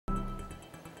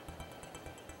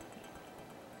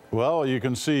Well, you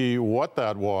can see what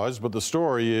that was, but the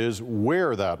story is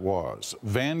where that was.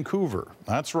 Vancouver.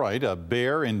 That's right, a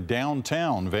bear in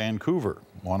downtown Vancouver.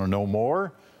 Want to know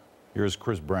more? Here's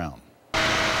Chris Brown.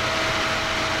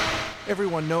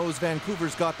 Everyone knows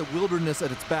Vancouver's got the wilderness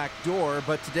at its back door,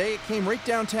 but today it came right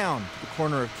downtown, the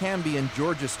corner of Cambie and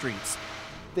Georgia Streets.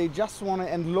 They just want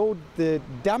to unload the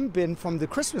dump bin from the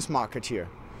Christmas market here.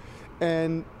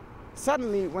 And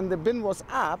suddenly, when the bin was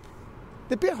up,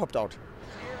 the bear hopped out.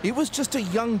 It was just a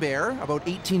young bear, about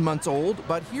 18 months old,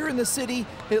 but here in the city,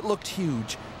 it looked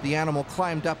huge. The animal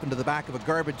climbed up into the back of a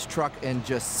garbage truck and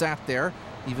just sat there.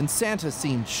 Even Santa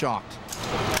seemed shocked.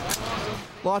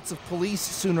 Lots of police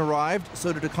soon arrived,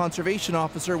 so did a conservation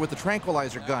officer with a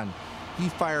tranquilizer gun. He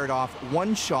fired off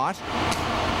one shot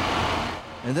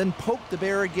and then poked the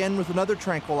bear again with another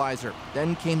tranquilizer.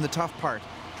 Then came the tough part,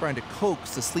 trying to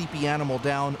coax the sleepy animal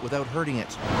down without hurting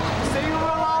it. Sing a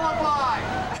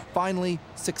lullaby! Finally,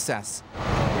 success.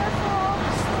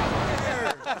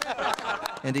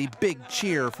 And a big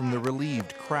cheer from the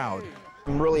relieved crowd.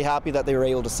 I'm really happy that they were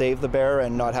able to save the bear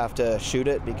and not have to shoot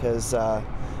it because,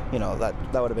 you know,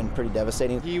 that would have been pretty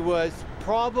devastating. He was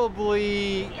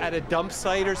probably at a dump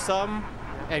site or something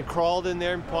and crawled in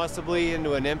there and possibly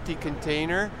into an empty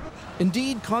container.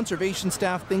 Indeed, conservation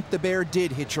staff think the bear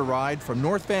did hitch a ride from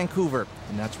North Vancouver,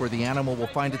 and that's where the animal will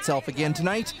find itself again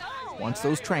tonight once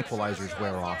those tranquilizers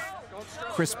wear off.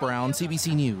 Chris Brown,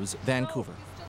 CBC News, Vancouver.